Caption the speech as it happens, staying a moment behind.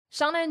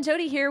Shauna and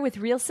Jody here with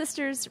Real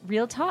Sisters,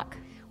 Real Talk.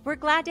 We're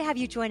glad to have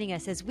you joining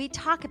us as we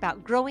talk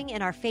about growing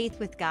in our faith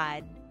with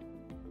God.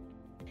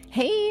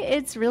 Hey,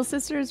 it's Real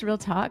Sisters, Real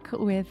Talk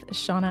with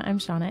Shauna. I'm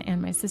Shauna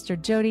and my sister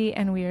Jody,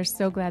 and we are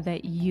so glad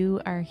that you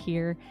are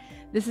here.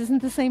 This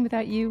isn't the same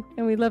without you,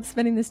 and we love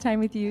spending this time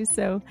with you.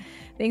 So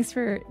thanks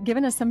for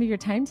giving us some of your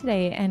time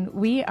today. And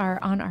we are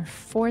on our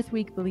fourth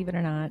week, believe it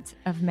or not,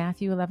 of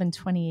Matthew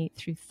 11:28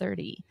 through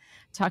 30,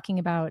 talking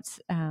about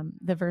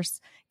the verse,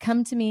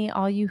 "Come to me,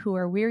 all you who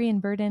are weary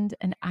and burdened,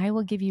 and I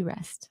will give you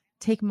rest.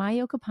 Take my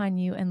yoke upon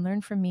you and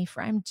learn from me,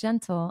 for I'm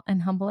gentle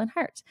and humble in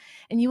heart,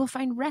 and you will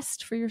find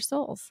rest for your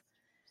souls.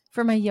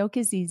 For my yoke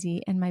is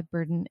easy and my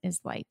burden is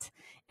light."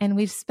 And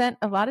we've spent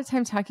a lot of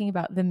time talking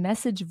about the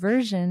Message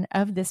version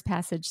of this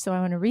passage. So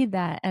I want to read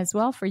that as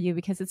well for you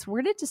because it's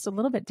worded just a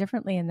little bit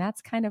differently. And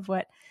that's kind of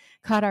what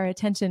caught our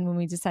attention when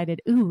we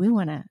decided, we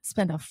want to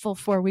spend a full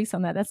 4 weeks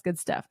on that. That's good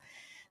stuff.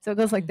 So it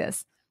goes like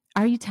this.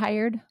 "Are you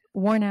tired,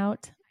 worn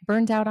out,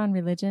 burned out on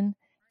religion?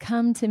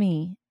 Come to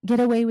me, get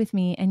away with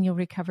me, and you'll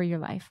recover your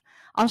life.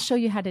 I'll show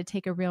you how to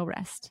take a real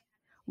rest.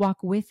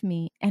 Walk with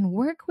me and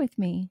work with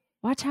me.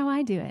 Watch how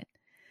I do it.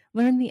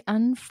 Learn the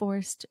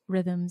unforced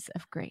rhythms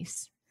of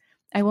grace.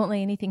 I won't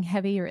lay anything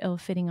heavy or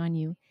ill-fitting on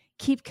you.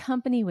 Keep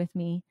company with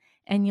me,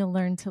 and you'll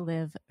learn to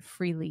live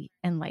freely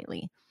and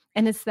lightly."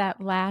 And it's that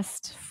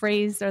last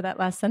phrase or that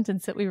last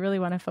sentence that we really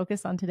want to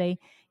focus on today.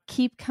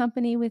 Keep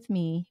company with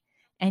me,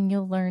 and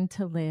you'll learn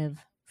to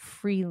live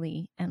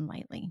freely and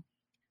lightly.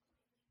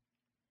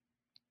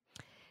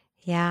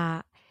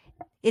 Yeah,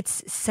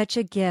 it's such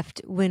a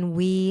gift when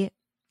we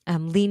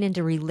lean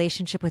into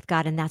relationship with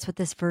God. And that's what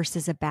this verse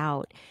is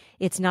about.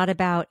 It's not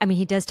about,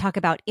 he does talk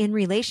about in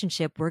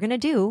relationship, we're going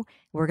to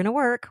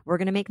work, we're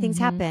going to make things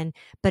happen,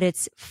 but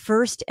it's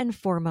first and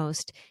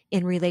foremost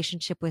in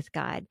relationship with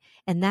God.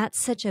 And that's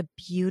such a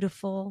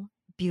beautiful,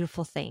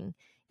 beautiful thing.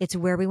 It's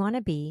where we want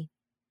to be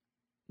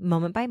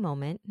moment by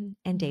moment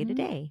and day to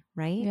day,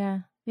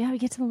 right? Yeah, we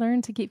get to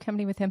learn to keep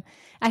company with him.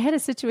 I had a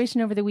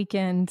situation over the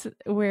weekend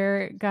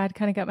where God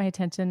kind of got my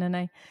attention, and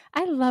I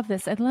love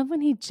this. I love when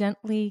he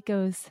gently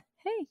goes,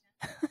 "Hey,"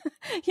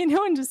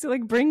 and just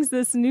like brings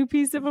this new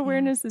piece of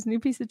awareness, this new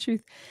piece of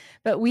truth.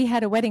 But we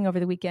had a wedding over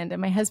the weekend,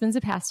 and my husband's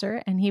a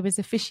pastor, and he was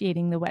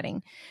officiating the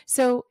wedding.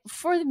 So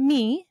for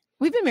me,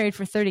 we've been married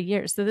for 30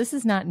 years, so this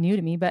is not new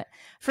to me. But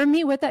for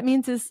me, what that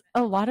means is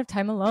a lot of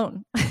time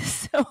alone.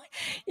 So,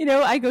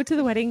 I go to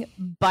the wedding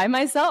by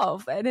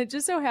myself, and it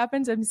just so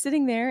happens I'm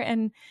sitting there,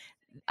 and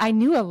I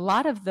knew a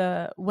lot of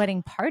the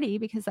wedding party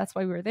because that's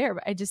why we were there,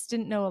 but I just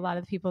didn't know a lot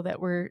of the people that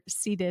were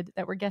seated,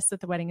 that were guests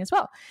at the wedding as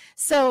well.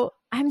 So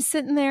I'm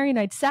sitting there,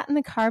 I'd sat in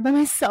the car by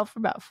myself for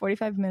about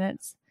 45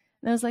 minutes.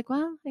 And I was like,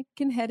 well, I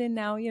can head in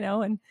now,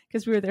 and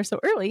because we were there so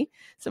early,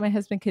 so my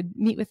husband could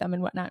meet with them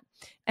and whatnot.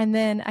 And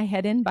then I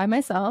head in by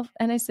myself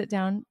and I sit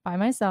down by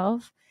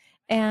myself,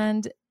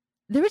 and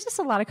there was just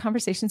a lot of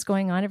conversations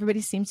going on.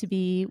 Everybody seemed to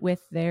be with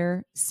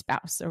their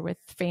spouse or with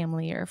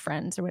family or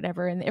friends or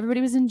whatever. And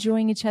everybody was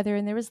enjoying each other,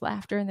 and there was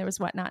laughter and there was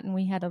whatnot. And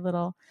we had a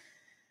little,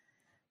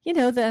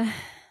 the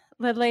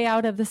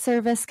layout of the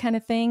service kind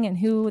of thing and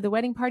who the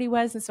wedding party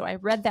was. And so I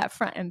read that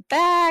front and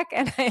back,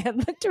 and I had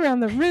looked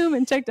around the room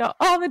and checked out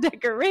all the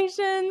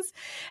decorations.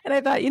 And I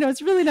thought,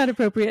 it's really not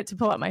appropriate to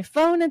pull out my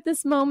phone at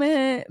this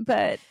moment,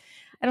 but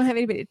I don't have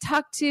anybody to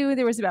talk to.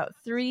 There was about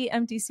 3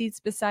 empty seats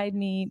beside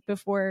me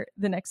before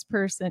the next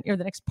person, or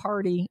the next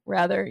party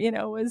rather,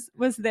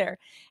 was there.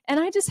 And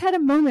I just had a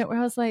moment where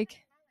I was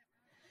like,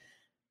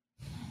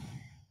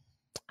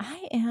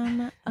 I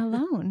am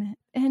alone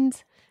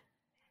and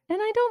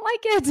I don't like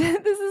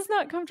it. This is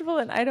not comfortable,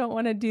 and I don't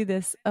want to do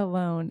this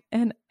alone.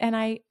 And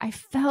I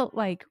felt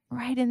like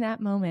right in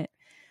that moment,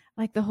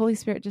 like the Holy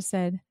Spirit just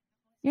said,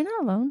 "You're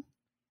not alone."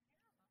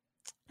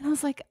 And I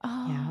was like,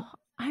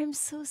 I'm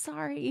so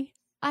sorry.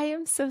 I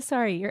am so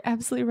sorry. You're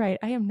absolutely right.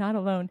 I am not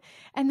alone.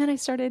 And then I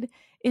started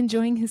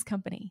enjoying his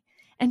company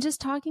and just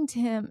talking to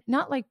him,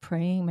 not like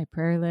praying my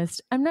prayer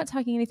list. I'm not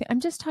talking anything. I'm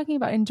just talking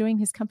about enjoying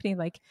his company.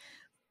 Like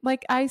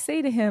I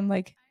say to him,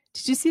 like,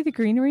 "Did you see the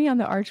greenery on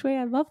the archway?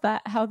 I love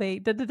that. How they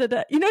da da da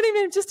da." You know what I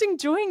mean? Just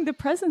enjoying the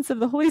presence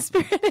of the Holy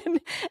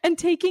Spirit and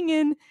taking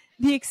in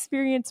the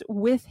experience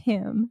with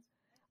him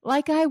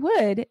like I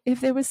would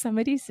if there was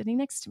somebody sitting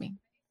next to me.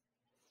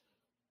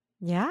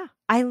 Yeah,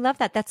 I love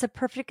that. That's a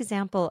perfect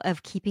example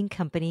of keeping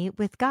company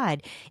with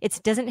God. It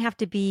doesn't have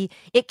to be,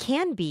 it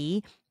can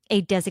be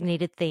a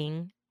designated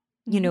thing,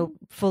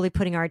 fully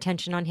putting our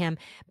attention on him,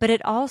 but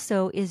it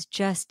also is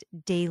just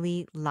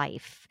daily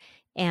life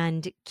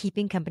and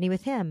keeping company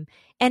with him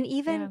and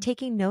even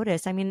taking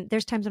notice.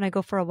 There's times when I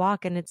go for a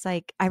walk and it's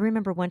like, I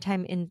remember one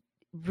time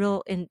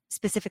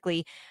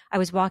specifically, I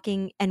was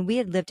walking, and we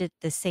had lived at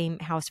the same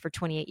house for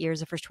 28 years,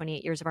 the first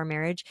 28 years of our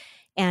marriage.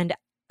 And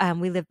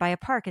we lived by a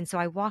park. And so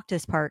I walked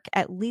this park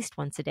at least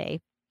once a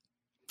day.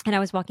 And I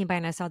was walking by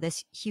and I saw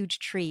this huge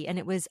tree. And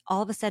it was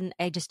all of a sudden,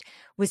 I just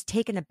was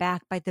taken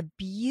aback by the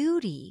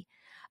beauty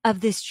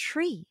of this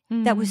tree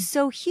that was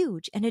so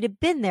huge. And it had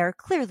been there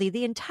clearly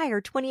the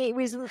entire 28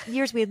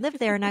 years we had lived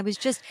there. And I was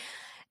just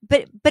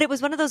but it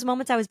was one of those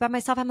moments I was by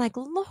myself. I'm like,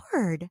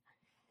 Lord,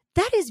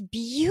 that is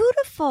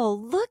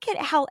beautiful. Look at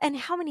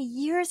how many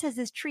years has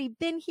this tree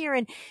been here,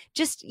 and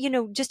just,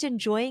 just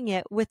enjoying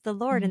it with the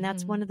Lord. And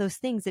that's one of those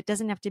things. It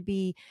doesn't have to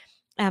be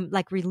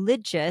like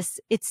religious.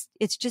 It's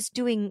just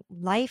doing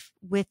life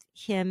with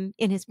him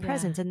in his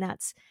presence. And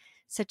that's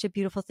such a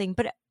beautiful thing.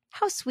 But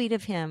how sweet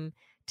of him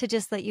to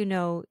just let you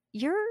know,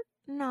 you're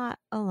not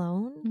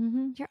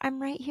alone.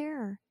 I'm right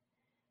here.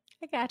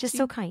 I got just you.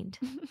 so kind.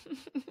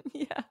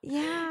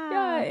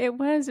 Yeah, it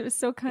was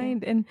so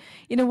kind. And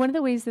one of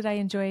the ways that I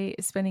enjoy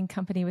spending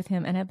company with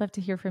him, and I'd love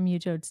to hear from you,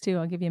 Jodes, too.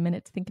 I'll give you a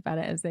minute to think about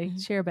it as they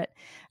share, but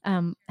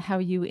how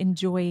you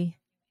enjoy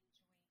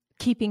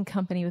keeping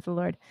company with the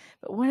Lord.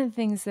 But one of the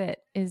things that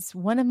is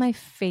one of my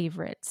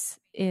favorites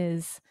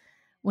is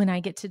when I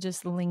get to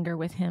just linger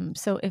with him.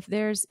 So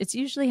it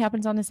usually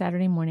happens on a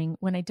Saturday morning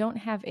when I don't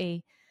have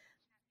a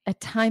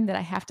time that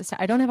I have to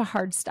stop. I don't have a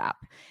hard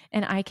stop,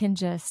 and I can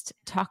just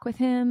talk with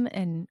him,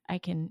 and I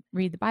can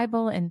read the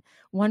Bible, and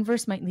one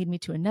verse might lead me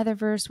to another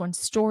verse. One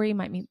story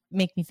might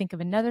make me think of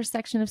another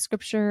section of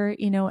scripture,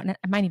 and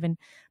I might even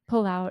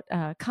pull out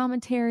a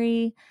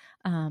commentary,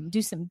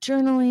 do some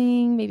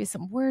journaling, maybe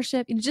some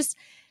worship, just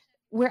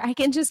where I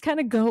can just kind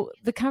of go,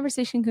 the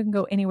conversation can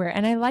go anywhere.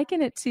 And I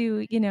liken it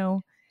to,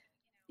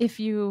 if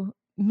you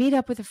meet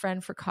up with a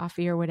friend for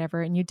coffee or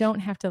whatever, and you don't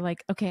have to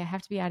okay, I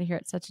have to be out of here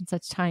at such and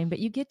such time, but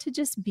you get to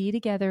just be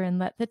together and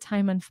let the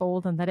time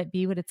unfold and let it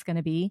be what it's going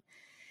to be.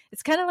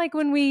 It's kind of like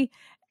when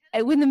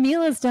the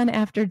meal is done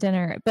after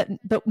dinner, but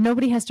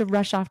nobody has to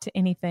rush off to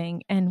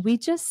anything, and we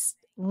just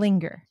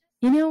linger.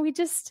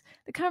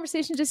 The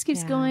conversation just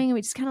keeps going, and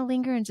we just kind of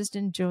linger and just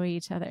enjoy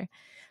each other.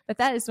 But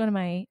that is one of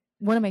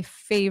my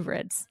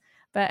favorites.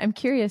 But I'm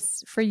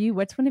curious for you,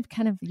 what's one of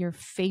kind of your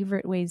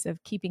favorite ways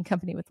of keeping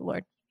company with the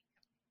Lord?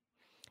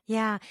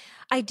 Yeah,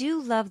 I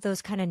do love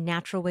those kind of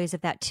natural ways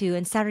of that too.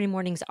 And Saturday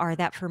mornings are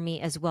that for me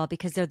as well,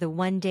 because they're the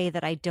one day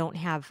that I don't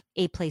have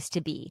a place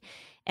to be.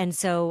 And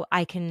so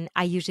I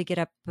usually get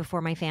up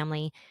before my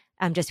family,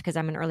 just because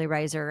I'm an early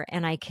riser,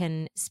 and I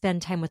can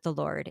spend time with the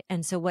Lord.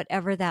 And so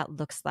whatever that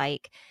looks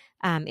like,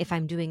 if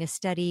I'm doing a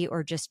study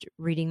or just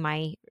reading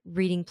my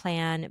reading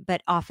plan,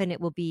 but often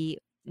it will be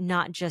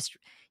not just,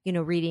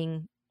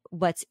 reading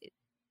what's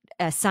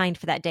assigned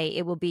for that day,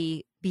 it will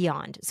be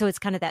beyond. So it's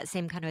kind of that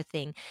same kind of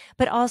thing,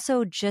 but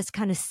also just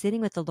kind of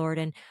sitting with the Lord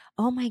and,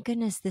 oh my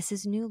goodness, this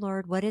is new,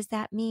 Lord. What does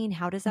that mean?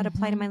 How does that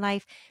apply to my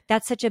life?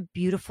 That's such a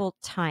beautiful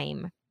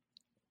time.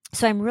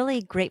 So I'm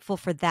really grateful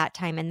for that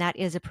time. And that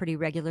is a pretty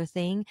regular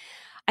thing.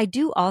 I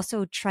do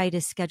also try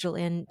to schedule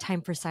in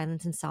time for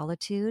silence and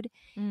solitude.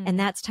 And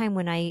that's time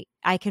when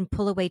I can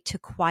pull away to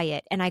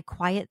quiet, and I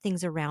quiet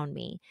things around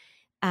me.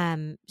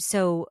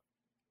 So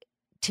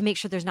to make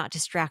sure there's not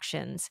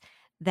distractions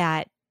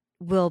that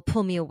will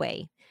pull me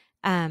away.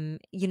 I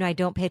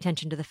don't pay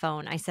attention to the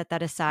phone. I set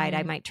that aside.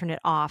 I might turn it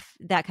off,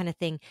 that kind of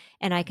thing.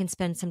 And I can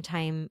spend some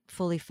time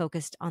fully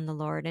focused on the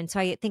Lord. And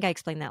so I think I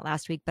explained that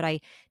last week, but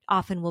I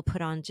often will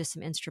put on just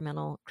some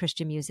instrumental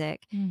Christian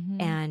music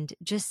and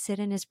just sit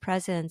in his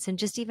presence, and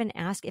just even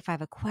ask if I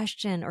have a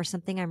question or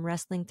something I'm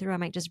wrestling through. I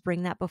might just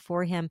bring that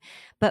before him.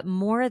 But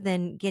more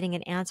than getting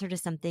an answer to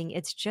something,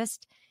 it's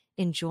just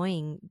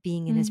enjoying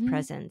being in his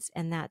presence.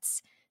 And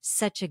that's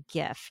such a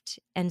gift.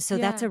 And so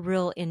that's a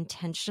real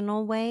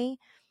intentional way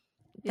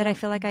that I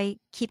feel like I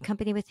keep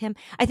company with him.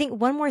 I think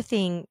one more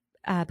thing,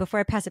 before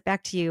I pass it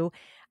back to you,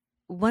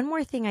 one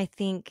more thing I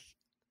think,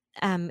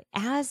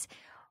 as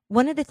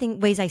one of the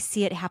ways I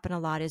see it happen a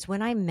lot is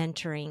when I'm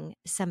mentoring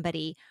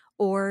somebody,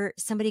 or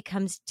somebody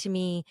comes to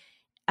me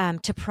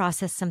to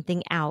process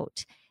something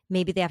out.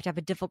 Maybe they have to have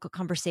a difficult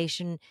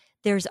conversation.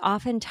 There's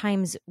often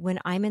times when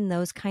I'm in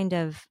those kind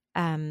of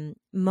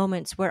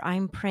moments where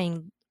I'm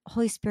praying,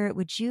 Holy Spirit,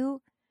 would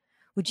you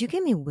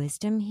give me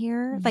wisdom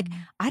here? Like,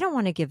 I don't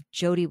want to give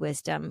Jody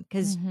wisdom,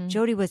 because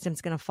Jody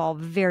wisdom's going to fall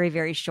very,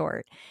 very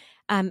short.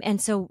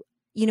 And so,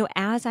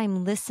 as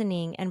I'm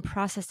listening and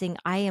processing,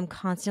 I am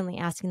constantly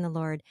asking the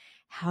Lord,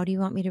 how do you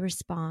want me to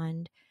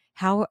respond?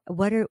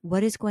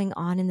 What is going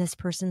on in this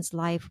person's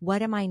life?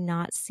 What am I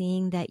not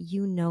seeing that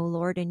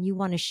Lord, and you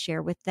want to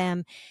share with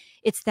them?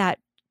 It's that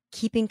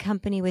keeping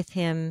company with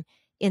him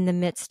in the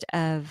midst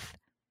of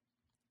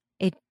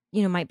it,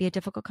 might be a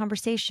difficult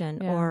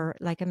conversation or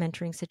like a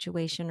mentoring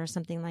situation or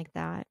something like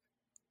that.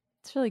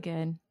 It's really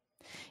good.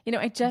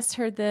 I just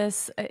heard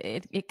this.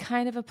 It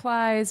kind of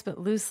applies, but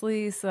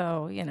loosely.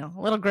 So,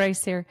 a little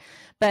grace here.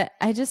 But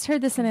I just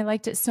heard this and I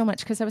liked it so much,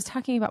 because I was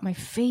talking about my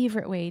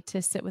favorite way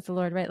to sit with the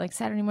Lord, right? Like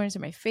Saturday mornings are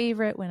my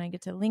favorite, when I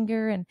get to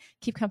linger and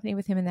keep company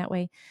with him in that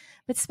way.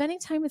 But spending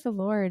time with the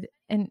Lord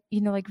and,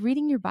 like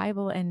reading your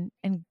Bible and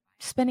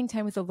spending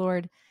time with the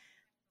Lord,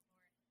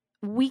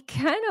 we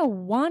kind of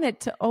want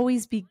it to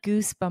always be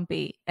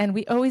goosebumpy, and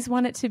we always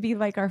want it to be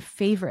like our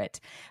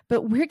favorite,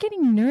 but we're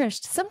getting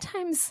nourished.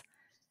 Sometimes,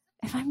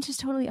 if I'm just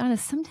totally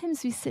honest,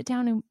 sometimes we sit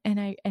down and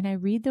I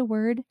read the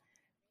word,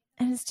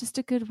 and it's just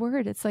a good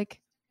word. It's like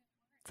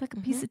a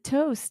piece of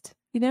toast.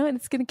 and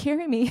it's going to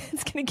carry me.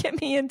 It's going to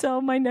get me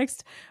until my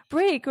next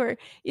break. Or,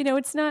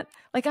 it's not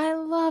like I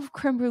love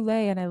creme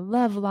brulee and I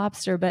love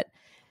lobster, but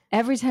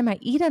every time I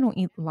eat, I don't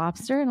eat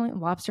lobster. I don't eat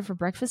lobster for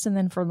breakfast and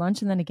then for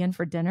lunch and then again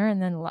for dinner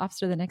and then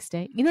lobster the next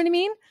day. You know what I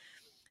mean?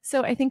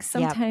 So I think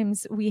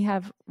sometimes we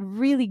have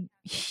really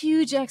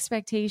huge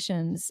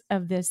expectations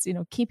of this,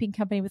 keeping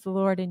company with the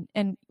Lord.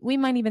 And we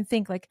might even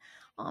think like,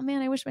 oh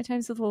man, I wish my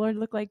times with the Lord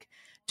looked like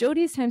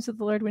Jodi's times with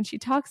the Lord when she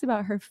talks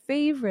about her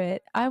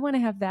favorite. I want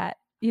to have that,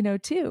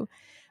 too.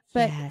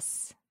 But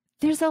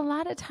there's a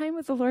lot of time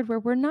with the Lord where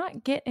we're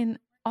not getting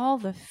all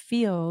the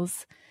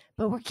feels,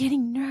 but we're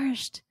getting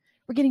nourished.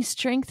 We're getting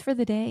strength for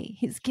the day.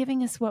 He's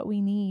giving us what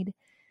we need.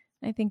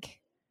 I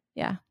think,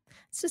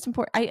 it's just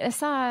important. I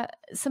saw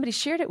somebody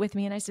shared it with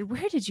me and I said,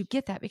 where did you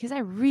get that? Because I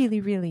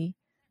really, really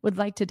would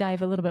like to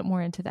dive a little bit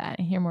more into that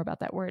and hear more about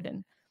that word.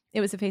 And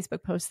it was a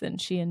Facebook post that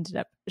she ended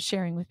up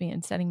sharing with me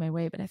and setting my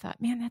way. But I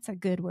thought, man, that's a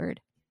good word.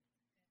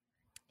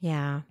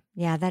 Yeah,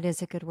 that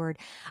is a good word.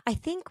 I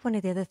think one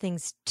of the other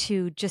things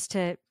too, just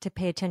to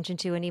pay attention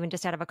to, and even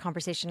just out of a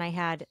conversation I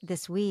had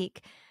this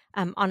week,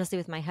 honestly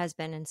with my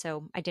husband. And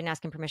so I didn't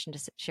ask him permission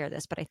to share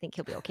this, but I think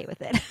he'll be okay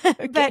with it.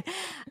 Okay.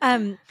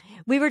 But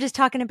we were just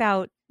talking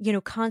about,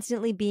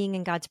 constantly being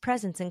in God's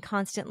presence and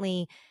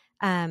constantly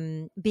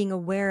being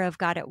aware of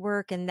God at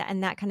work and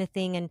that kind of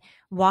thing, and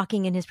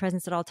walking in his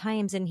presence at all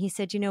times. And he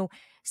said,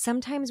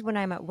 sometimes when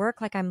I'm at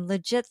work, like I'm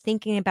legit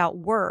thinking about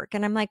work.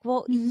 And I'm like,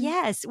 well,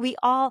 yes,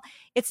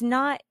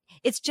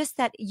 it's just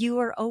that you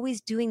are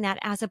always doing that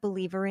as a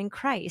believer in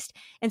Christ.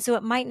 And so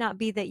it might not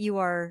be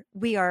that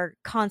we are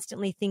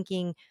constantly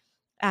thinking,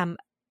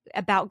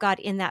 about God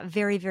in that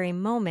very, very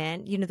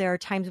moment. There are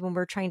times when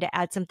we're trying to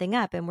add something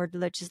up and we're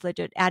just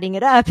legit adding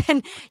it up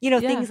and,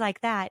 things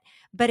like that.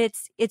 But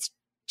it's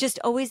just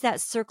always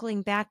that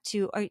circling back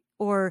to,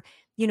 or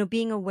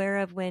being aware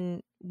of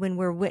when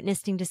we're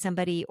witnessing to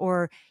somebody,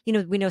 or,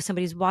 we know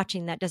somebody's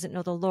watching that doesn't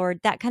know the Lord,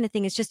 that kind of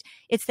thing.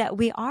 It's that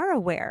we are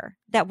aware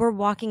that we're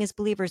walking as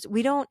believers.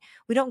 We don't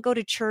go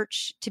to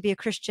church to be a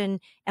Christian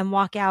and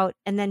walk out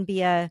and then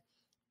be a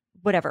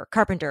whatever,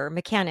 carpenter,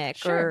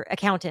 mechanic, or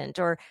accountant,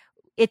 or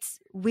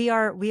we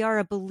are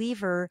a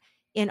believer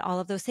in all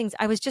of those things.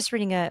 I was just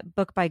reading a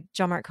book by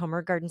John Mark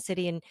Comer, Garden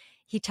City, and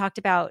he talked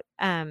about,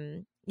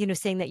 saying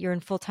that you're in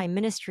full-time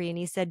ministry. And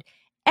he said,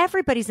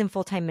 everybody's in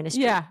full-time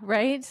ministry. Yeah.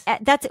 Right.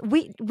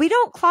 We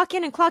don't clock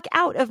in and clock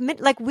out of,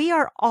 like, we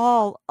are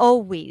all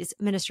always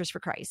ministers for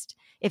Christ.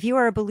 If you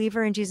are a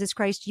believer in Jesus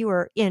Christ, you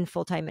are in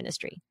full-time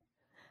ministry.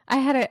 I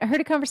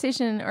heard a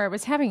conversation, or I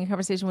was having a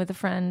conversation with a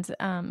friend.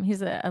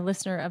 He's a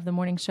listener of the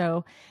morning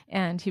show,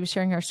 and he was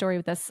sharing our story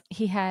with us.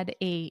 He had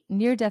a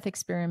near-death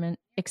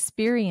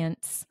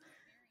experience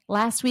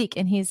last week,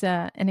 and he's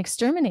an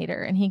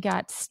exterminator, and he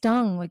got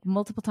stung like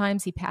multiple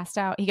times. He passed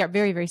out. He got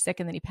very, very sick,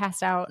 and then he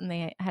passed out, and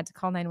they had to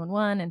call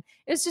 911, and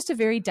it was just a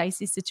very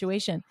dicey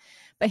situation.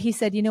 But he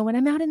said, when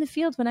I'm out in the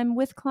field, when I'm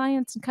with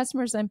clients and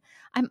customers, I'm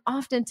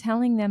often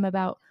telling them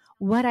about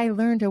what I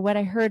learned or what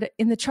I heard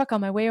in the truck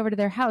on my way over to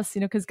their house,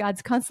 because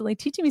God's constantly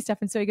teaching me stuff.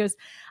 And so he goes,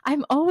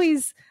 I'm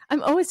always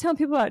telling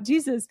people about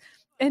Jesus.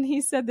 And he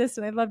said this,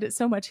 and I loved it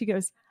so much. He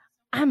goes,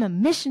 I'm a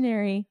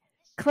missionary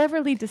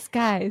cleverly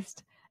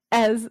disguised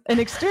as an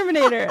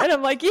exterminator. And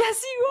I'm like,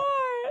 yes, you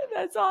are.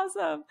 That's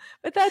awesome.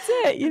 But that's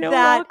it. We're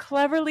all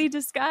cleverly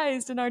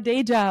disguised in our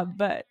day job,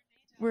 but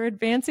we're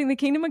advancing the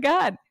kingdom of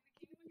God.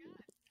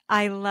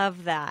 I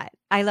love that.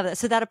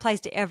 So that applies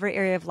to every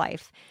area of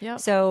life. Yep.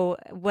 So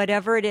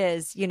whatever it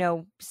is,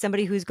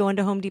 somebody who's going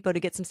to Home Depot to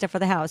get some stuff for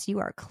the house, you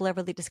are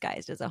cleverly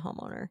disguised as a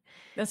homeowner.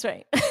 That's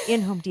right.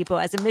 In Home Depot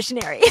as a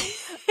missionary.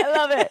 I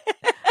love it.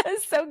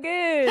 That's so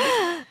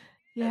good.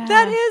 Yeah.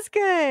 That is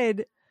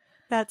good.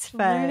 That's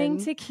fun. Learning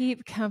to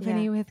keep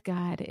company with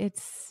God.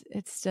 It's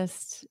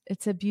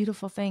a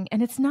beautiful thing.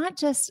 And it's not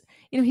just,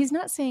 he's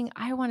not saying,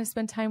 I want to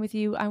spend time with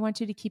you. I want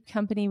you to keep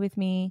company with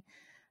me.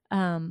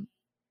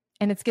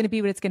 And it's going to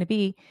be what it's going to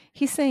be.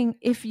 He's saying,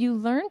 if you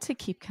learn to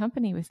keep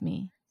company with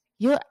me,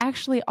 you're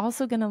actually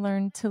also going to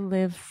learn to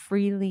live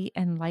freely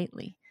and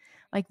lightly.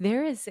 Like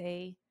there's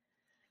a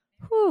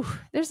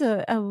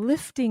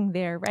lifting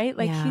there, right?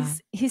 Like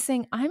he's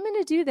saying, I'm going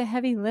to do the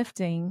heavy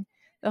lifting.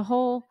 The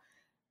whole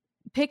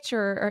picture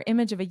or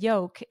image of a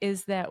yoke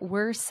is that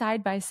we're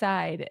side by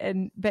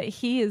side, but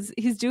he's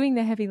doing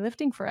the heavy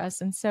lifting for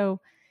us. And so,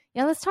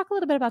 let's talk a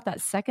little bit about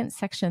that second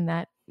section.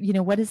 That,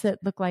 what does it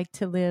look like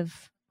to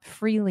live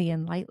freely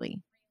and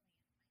lightly?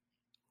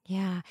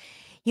 Yeah.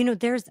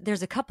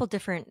 There's a couple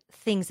different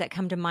things that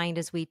come to mind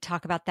as we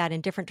talk about that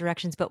in different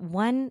directions. But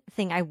one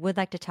thing I would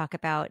like to talk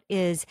about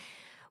is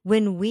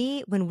when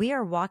we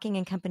are walking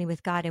in company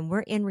with God and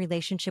we're in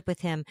relationship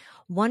with him,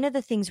 one of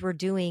the things we're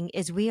doing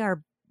is we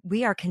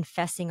are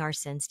confessing our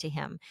sins to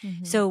him.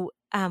 Mm-hmm. So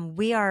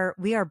we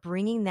are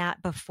bringing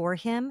that before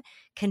him,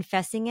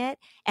 confessing it.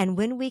 And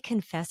when we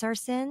confess our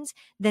sins,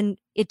 then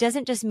it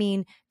doesn't just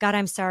mean, God,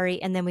 I'm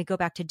sorry, and then we go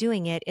back to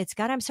doing it. It's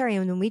God, I'm sorry.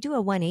 And when we do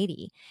a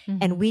 180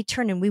 and we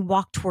turn and we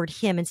walk toward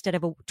him instead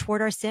of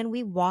toward our sin,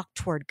 we walk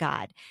toward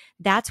God.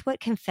 That's what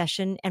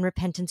confession and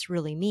repentance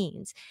really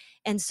means.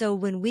 And so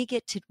when we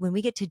get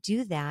to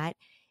do that,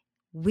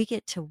 we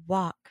get to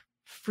walk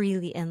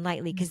freely and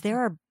lightly, because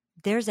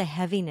there's a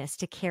heaviness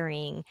to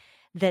carrying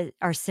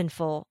our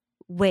sinful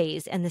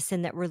ways and the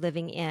sin that we're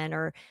living in,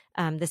 or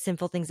the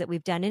sinful things that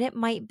we've done. And it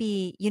might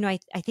be,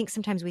 I think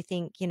sometimes we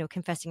think,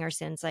 confessing our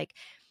sins, like,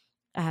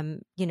 I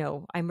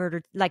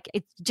murdered, like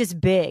it's just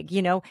big,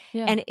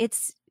 and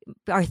it's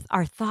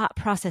our thought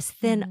process.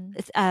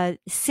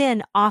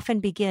 Sin often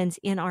begins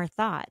in our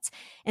thoughts.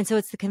 And so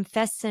it's the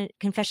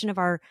confession of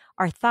our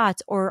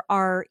thoughts, or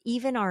our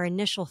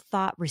initial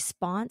thought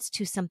response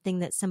to something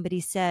that somebody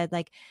said,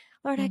 like,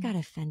 Lord, I got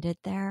offended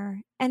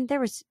there. And there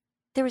was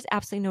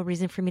absolutely no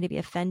reason for me to be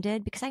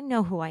offended, because I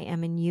know who I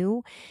am in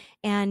you.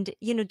 And,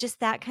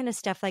 just that kind of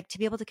stuff, like to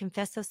be able to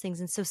confess those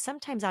things. And so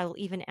sometimes I will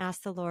even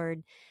ask the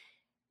Lord,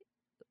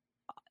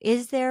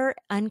 is there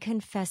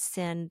unconfessed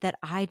sin that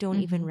I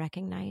don't even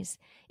recognize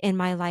in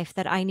my life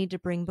that I need to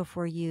bring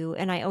before you?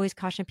 And I always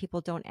caution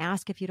people, don't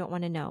ask if you don't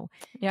want to know,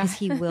 because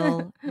he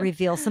will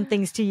reveal some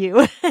things to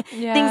you,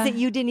 things that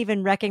you didn't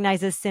even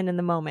recognize as sin in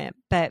the moment.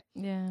 But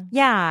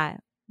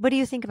what do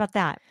you think about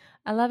that?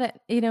 I love it.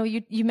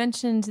 You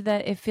mentioned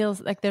that it feels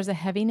like there's a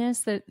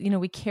heaviness that,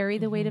 we carry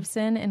the weight of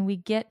sin, and we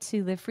get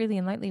to live freely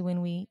and lightly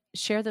when we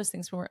share those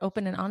things, when we're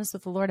open and honest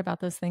with the Lord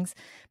about those things.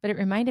 But it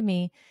reminded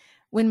me,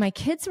 when my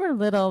kids were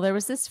little, there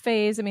was this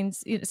phase. I mean,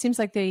 it seems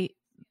like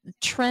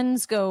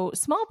trends go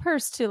small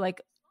purse to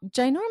like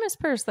ginormous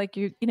purse, like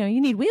you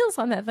need wheels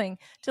on that thing,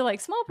 to like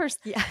small purse.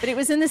 Yeah. But it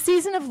was in the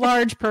season of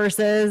large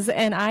purses,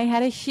 and I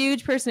had a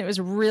huge purse, and it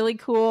was really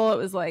cool. It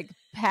was like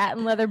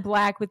patent leather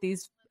black with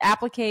these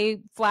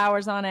applique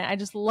flowers on it. I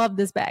just love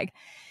this bag.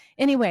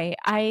 Anyway,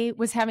 I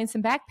was having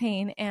some back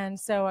pain, and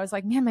so I was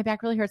like, man, my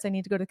back really hurts. I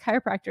need to go to the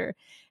chiropractor.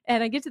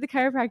 And I get to the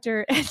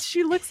chiropractor, and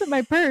she looks at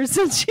my purse,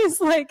 and she's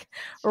like,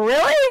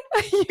 really?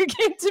 You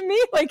came to me?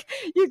 Like,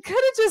 you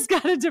could have just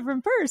got a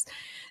different purse.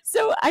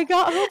 So I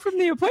got home from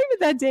the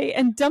appointment that day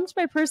and dumped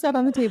my purse out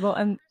on the table.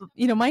 And,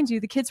 mind you,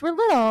 the kids were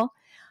little.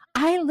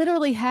 I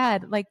literally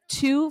had like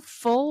 2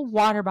 full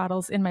water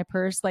bottles in my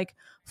purse, like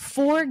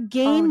 4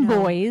 Game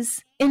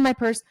Boys in my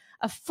purse,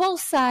 a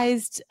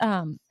full-sized,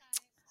 Power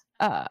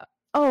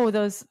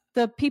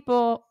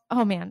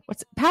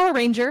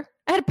Ranger.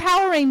 I had a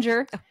Power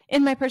Ranger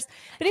in my purse.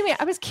 But anyway,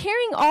 I was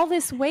carrying all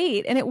this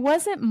weight, and it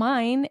wasn't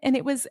mine, and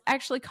it was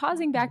actually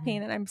causing back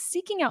pain. And I'm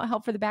seeking out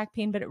help for the back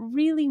pain, but it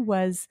really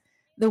was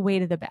the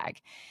weight of the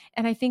bag.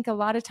 And I think a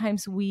lot of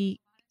times we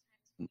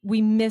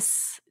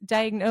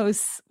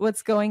misdiagnose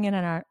what's going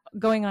on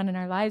in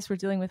our lives. We're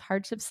dealing with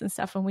hardships and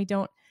stuff, and we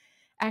don't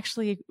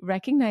actually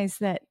recognize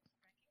that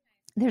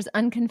there's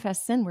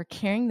unconfessed sin. We're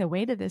carrying the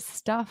weight of this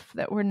stuff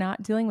that we're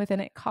not dealing with,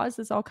 and it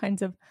causes all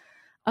kinds of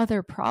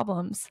other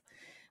problems.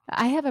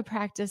 I have a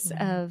practice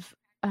of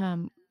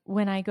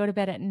when I go to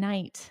bed at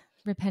night,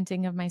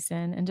 repenting of my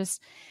sin,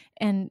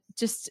 I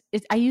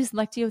use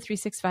Lectio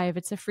 365.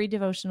 It's a free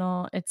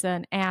devotional. It's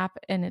an app,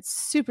 and it's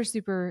super,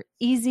 super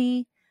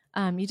easy.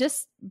 You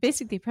just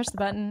basically press the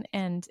button,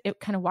 and it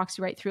kind of walks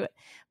you right through it.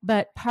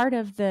 But part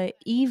of the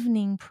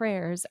evening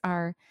prayers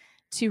are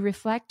to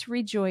reflect,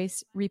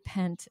 rejoice,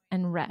 repent,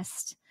 and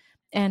rest.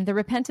 And the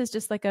repent is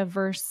just like a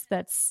verse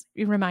it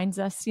reminds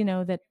us,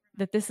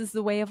 that this is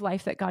the way of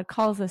life that God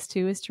calls us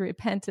to, is to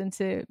repent and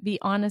to be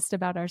honest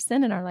about our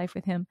sin in our life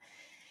with him.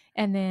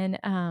 And then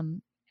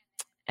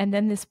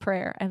this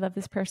prayer, I love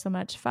this prayer so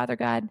much. Father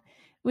God,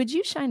 would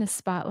you shine a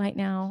spotlight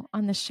now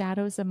on the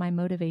shadows of my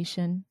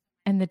motivation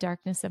and the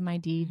darkness of my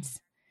deeds?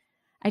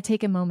 I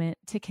take a moment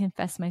to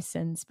confess my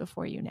sins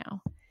before you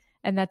now.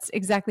 And that's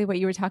exactly what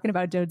you were talking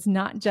about, Joe. It's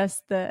not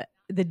just the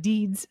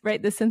deeds,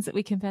 right? The sins that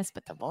we confess,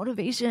 but the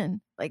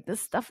motivation, like the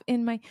stuff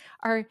in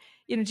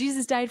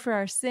Jesus died for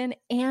our sin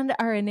and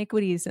our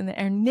iniquities. And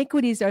our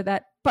iniquities are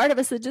that part of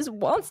us that just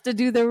wants to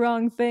do the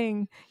wrong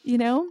thing,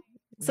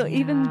 So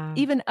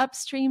even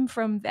upstream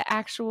from the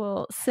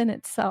actual sin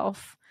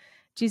itself,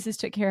 Jesus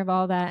took care of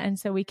all that. And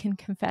so we can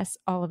confess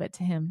all of it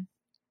to him,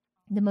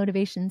 the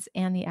motivations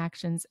and the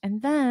actions.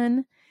 And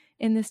then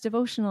in this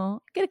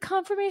devotional, get a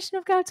confirmation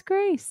of God's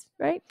grace,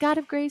 right? God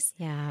of grace.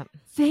 Yeah.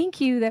 Thank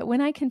you that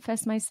when I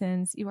confess my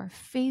sins, you are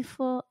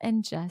faithful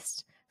and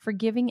just,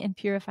 forgiving and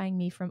purifying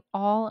me from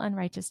all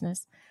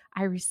unrighteousness.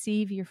 I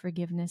receive your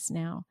forgiveness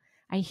now.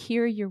 I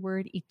hear your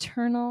word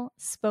eternal,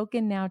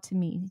 spoken now to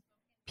me.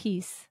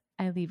 Peace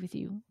I leave with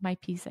you. My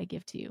peace I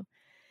give to you. And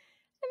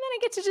then I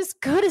get to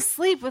just go to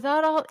sleep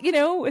without all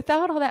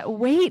that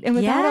weight and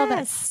without all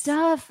that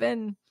stuff.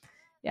 And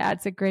yeah,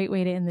 it's a great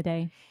way to end the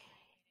day.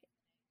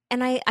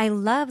 And I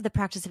love the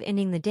practice of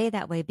ending the day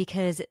that way,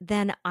 because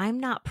then I'm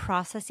not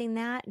processing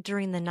that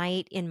during the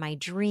night in my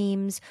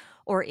dreams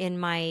or in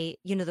my,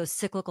 those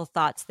cyclical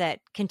thoughts that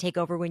can take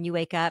over when you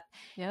wake up.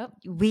 Yep.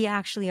 We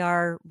actually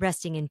are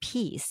resting in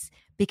peace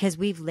because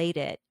we've laid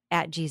it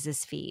at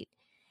Jesus' feet.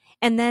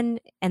 And then,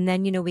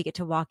 we get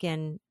to walk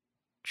in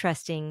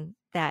trusting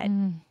that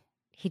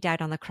he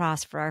died on the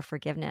cross for our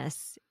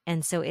forgiveness.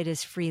 And so it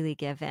is freely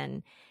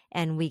given,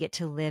 and we get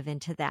to live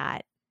into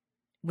that,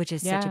 which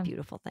is such a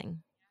beautiful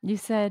thing. You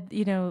said,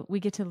 we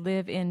get to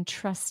live in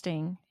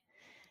trusting.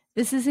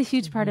 This is a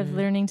huge part of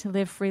learning to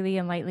live freely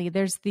and lightly.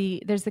 There's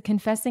the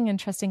confessing and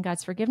trusting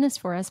God's forgiveness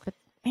for us, but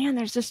man,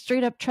 there's just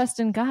straight up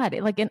trust in God.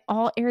 Like in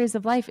all areas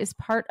of life is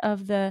part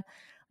of the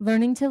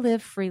learning to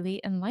live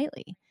freely and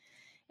lightly.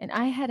 And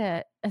I had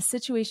a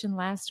situation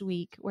last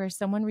week where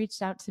someone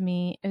reached out to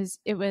me.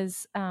 It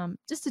was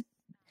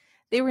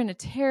they were in a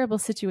terrible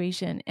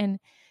situation, and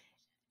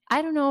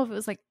I don't know if it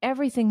was like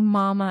everything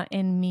mama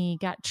in me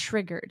got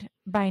triggered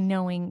by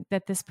knowing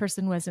that this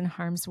person was in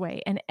harm's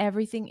way, and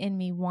everything in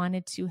me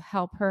wanted to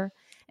help her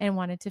and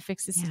wanted to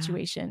fix the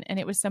situation. And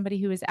it was somebody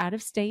who was out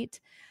of state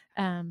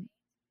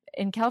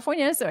in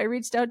California. So I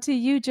reached out to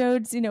you,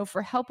 Jodes,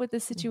 for help with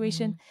this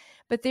situation.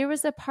 But there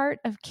was a part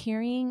of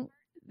carrying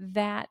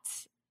that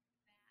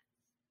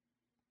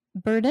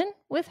burden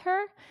with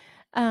her,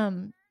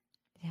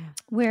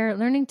 where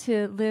learning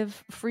to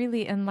live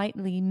freely and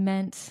lightly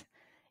meant,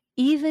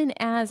 even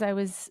as I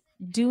was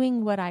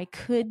doing what I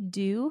could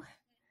do,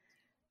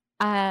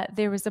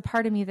 there was a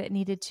part of me that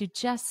needed to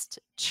just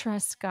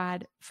trust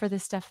God for the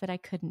stuff that I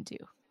couldn't do.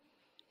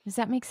 Does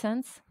that make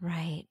sense?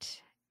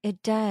 Right.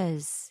 It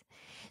does.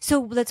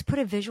 So let's put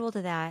a visual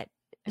to that,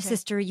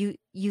 sister. You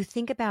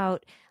think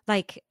about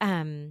like,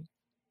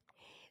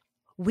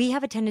 we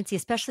have a tendency,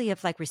 especially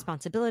if like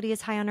responsibility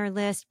is high on our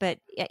list, but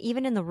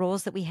even in the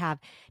roles that we have,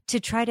 to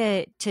try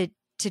to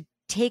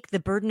take the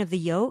burden of the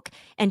yoke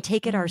and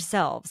take it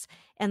ourselves.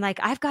 And like,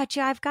 I've got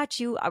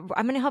you. I'm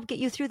going to help get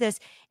you through this.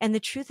 And the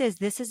truth is,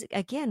 this is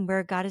again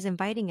where God is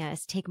inviting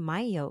us, take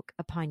my yoke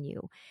upon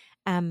you.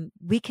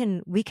 We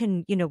can,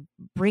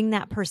 bring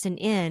that person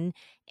in,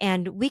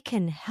 and we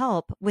can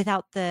help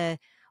without the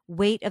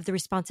weight of the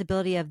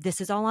responsibility of this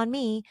is all on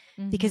me.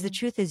 Because the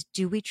truth is,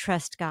 do we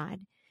trust God?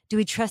 Do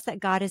we trust that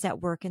God is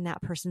at work in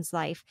that person's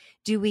life?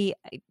 Do we,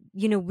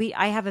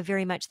 I have a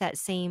very much that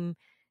same,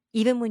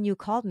 even when you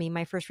called me,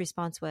 my first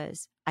response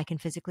was, I can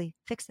physically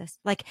fix this.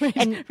 Like,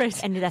 and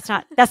that's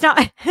not that's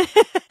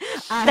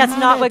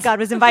not what God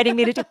was inviting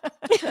me to do.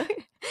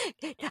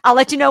 I'll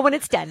let you know when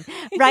it's done.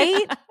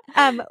 Right.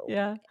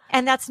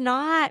 And that's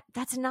not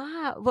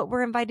what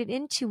we're invited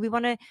into. We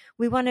want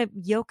to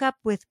yoke up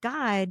with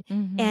God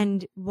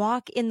and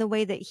walk in the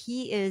way that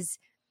he is,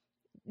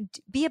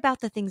 be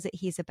about the things that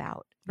he's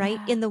about, right?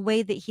 In the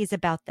way that he's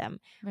about them.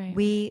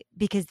 Right.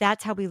 Because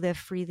that's how we live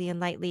freely and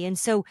lightly. And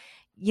so,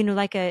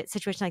 like a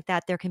situation like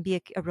that, there can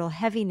be a real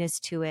heaviness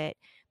to it.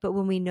 But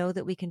when we know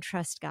that we can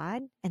trust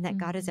God and that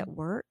God is at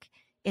work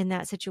in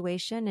that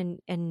situation,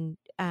 and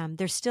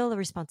there's still a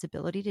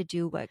responsibility to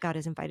do what God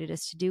has invited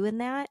us to do in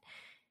that,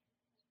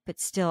 but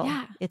still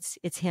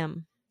it's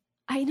him.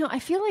 I know. I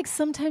feel like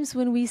sometimes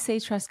when we say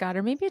trust God,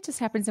 or maybe it just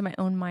happens in my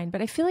own mind,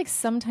 but I feel like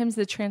sometimes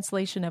the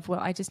translation of,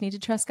 well, I just need to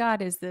trust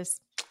God is this,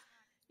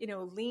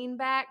 lean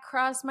back,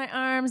 cross my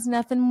arms,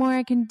 nothing more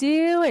I can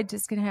do. I'm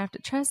just going to have to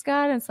trust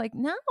God. And it's like,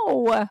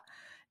 no,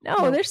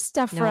 there's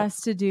stuff for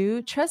us to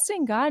do.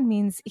 Trusting God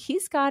means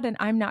he's God and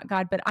I'm not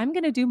God, but I'm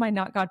going to do my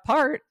not God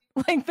part.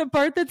 Like the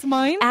part that's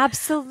mine.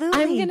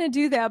 Absolutely. I'm going to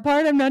do that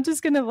part. I'm not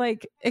just going to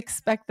like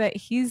expect that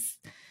he's,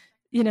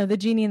 the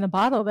genie in the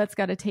bottle that's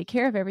got to take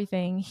care of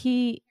everything.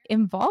 He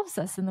involves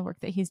us in the work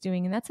that he's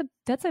doing. And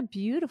that's a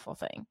beautiful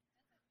thing.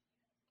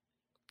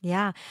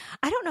 Yeah.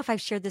 I don't know if I've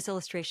shared this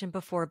illustration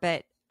before,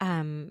 but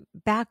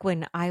back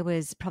when I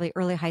was probably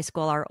early high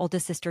school, our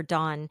oldest sister,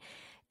 Dawn,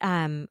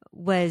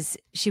 was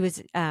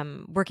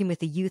working with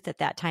the youth at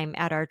that time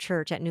at our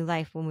church at New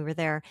Life when we were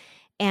there.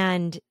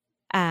 And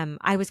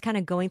I was kind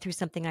of going through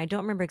something. I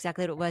don't remember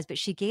exactly what it was, but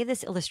she gave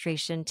this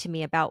illustration to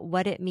me about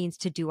what it means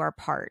to do our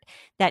part.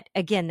 That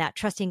again, that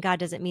trusting God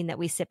doesn't mean that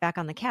we sit back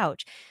on the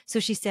couch.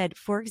 So she said,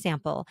 for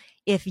example,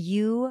 if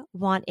you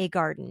want a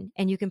garden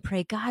and you can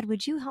pray, God,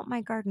 would you help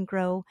my garden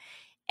grow?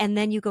 And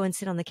then you go and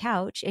sit on the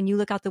couch and you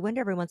look out the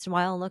window every once in a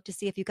while and look to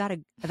see if you got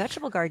a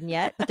vegetable garden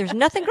yet, but there's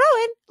nothing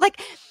growing.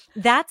 Like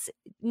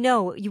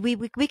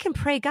we can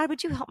pray, God,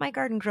 would you help my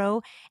garden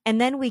grow? And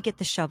then we get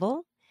the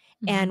shovel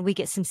and we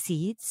get some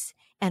seeds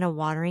and a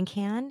watering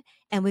can,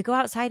 and we go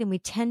outside and we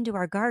tend to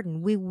our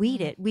garden. We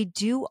weed it. We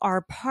do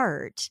our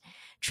part,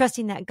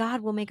 trusting that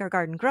God will make our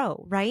garden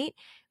grow, right?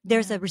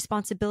 There's a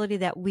responsibility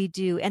that we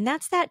do. And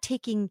that's that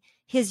taking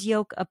his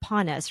yoke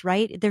upon us,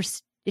 right?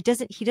 He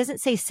doesn't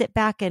say, sit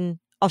back and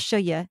I'll show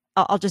you.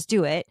 I'll just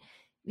do it.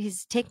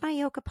 He's take my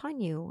yoke upon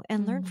you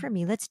and learn from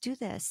me. Let's do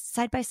this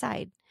side by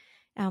side.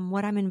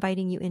 What I'm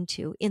inviting you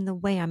into in the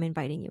way I'm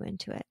inviting you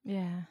into it.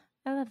 Yeah.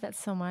 I love that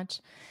so much.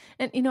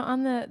 And,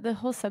 on the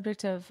whole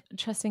subject of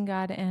trusting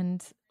God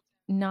and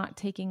not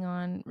taking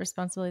on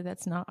responsibility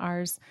that's not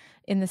ours.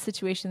 In the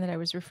situation that I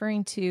was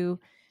referring to,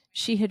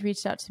 she had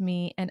reached out to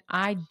me and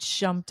I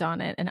jumped on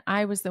it, and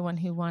I was the one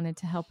who wanted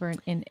to help her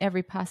in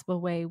every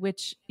possible way,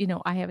 which,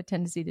 I have a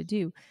tendency to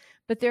do.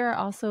 But there are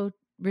also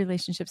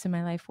relationships in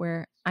my life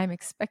where I'm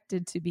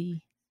expected to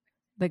be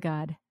the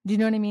God. Do you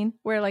know what I mean?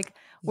 Where Yes.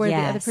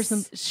 the other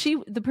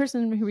person, the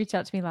person who reached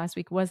out to me last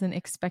week wasn't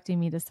expecting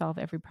me to solve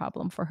every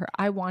problem for her.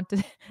 I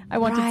wanted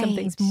some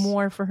things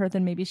more for her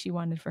than maybe she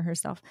wanted for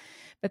herself.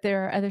 But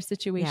there are other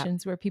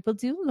situations where people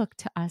do look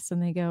to us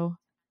and they go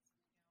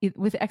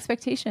with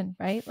expectation,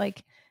 right?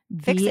 Like,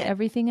 Fix be it.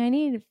 everything I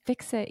need,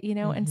 fix it,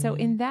 And so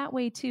Mm-hmm. in that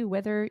way too,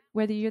 whether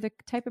you're the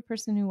type of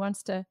person who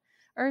wants to,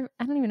 or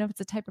I don't even know if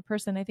it's a type of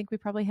person. I think we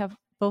probably have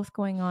both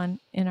going on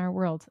in our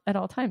world at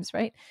all times,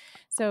 right?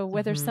 So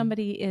whether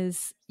Mm-hmm.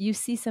 you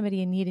see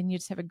somebody in need and you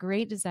just have a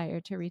great desire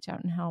to reach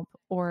out and help,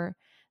 or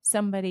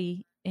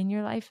somebody in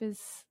your life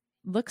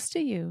looks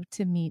to you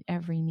to meet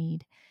every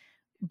need,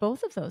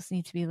 both of those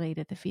need to be laid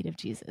at the feet of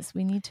Jesus.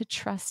 We need to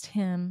trust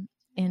him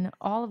in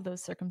all of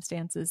those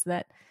circumstances,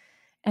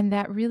 and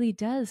that really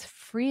does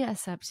free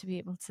us up to be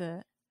able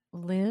to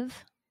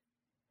live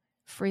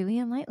freely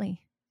and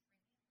lightly.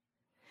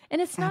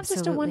 And it's not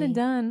just a one and Absolutely.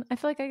 done. I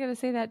feel like I got to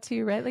say that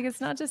too, right? Like,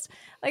 it's not just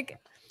like,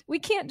 we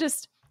can't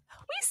just,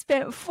 we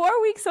spent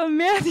 4 weeks on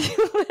Matthew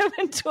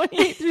 11,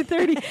 28 through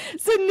 30.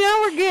 So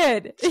now we're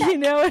good.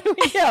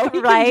 Check.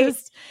 Right?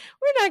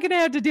 We're not going to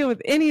have to deal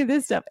with any of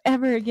this stuff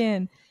ever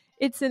again.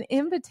 It's an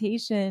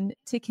invitation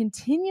to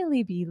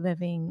continually be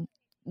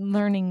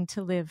learning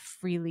to live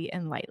freely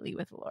and lightly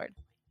with the Lord.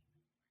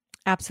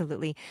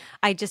 Absolutely.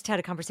 I just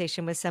had a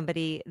conversation with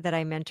somebody that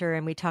I mentor,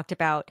 and we talked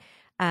about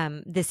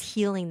this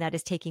healing that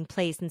is taking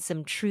place and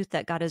some truth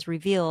that God has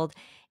revealed,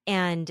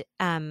 and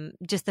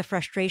just the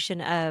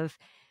frustration of,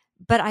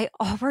 but I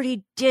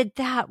already did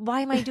that.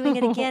 Why am I doing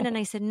it again? And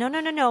I said,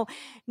 no.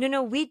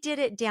 We did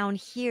it down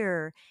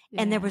here,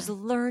 and there was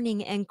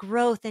learning and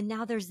growth. And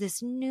now there's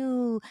this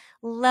new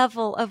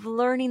level of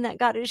learning that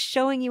God is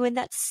showing you. And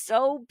that's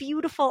so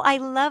beautiful. I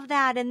love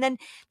that. And then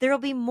there'll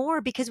be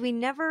more, because we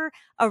never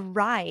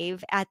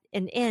arrive at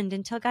an end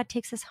until God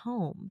takes us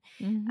home.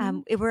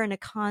 Mm-hmm. We're in a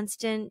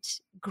constant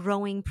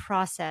growing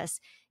process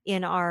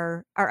in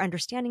our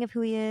understanding of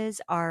who he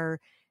is, our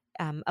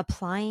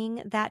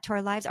applying that to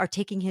our lives, are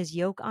taking his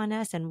yoke on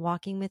us and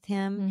walking with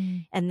him. Mm-hmm.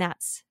 And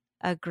that's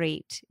a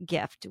great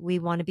gift. We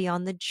want to be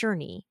on the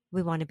journey.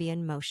 We want to be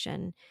in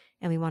motion,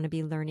 and we want to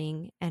be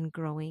learning and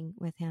growing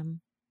with him.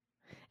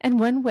 And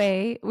one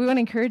way we want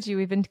to encourage you,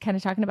 we've been kind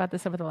of talking about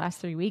this over the last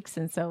 3 weeks,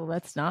 and so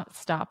let's not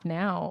stop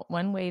now.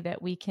 One way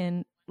that we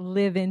can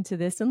live into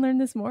this and learn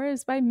this more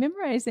is by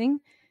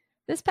memorizing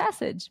this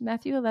passage,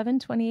 Matthew 11,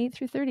 28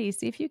 through 30.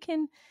 See if you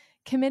can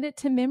commit it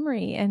to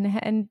memory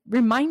and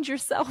remind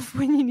yourself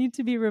when you need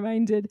to be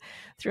reminded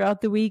throughout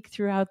the week,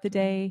 throughout the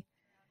day,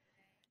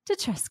 to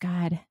trust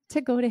God, to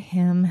go to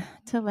him,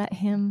 to let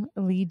him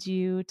lead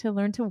you, to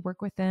learn to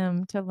work with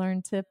him, to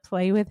learn to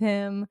play with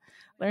him,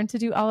 learn to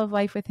do all of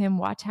life with him,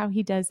 watch how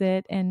he does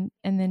it, and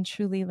then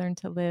truly learn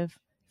to live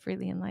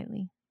freely and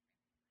lightly.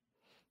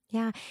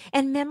 Yeah.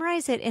 And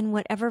memorize it in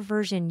whatever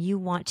version you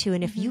want to.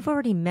 And if you've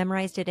already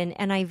memorized it in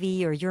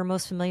NIV or you're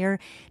most familiar,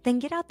 then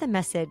get out the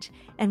Message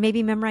and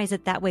maybe memorize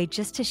it that way,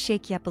 just to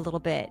shake you up a little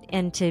bit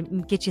and to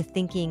get you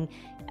thinking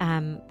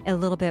a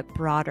little bit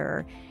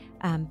broader.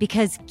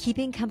 Because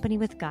keeping company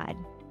with God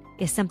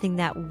is something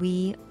that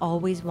we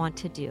always want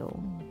to do,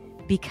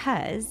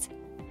 because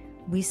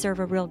we serve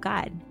a real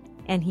God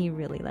and he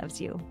really loves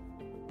you.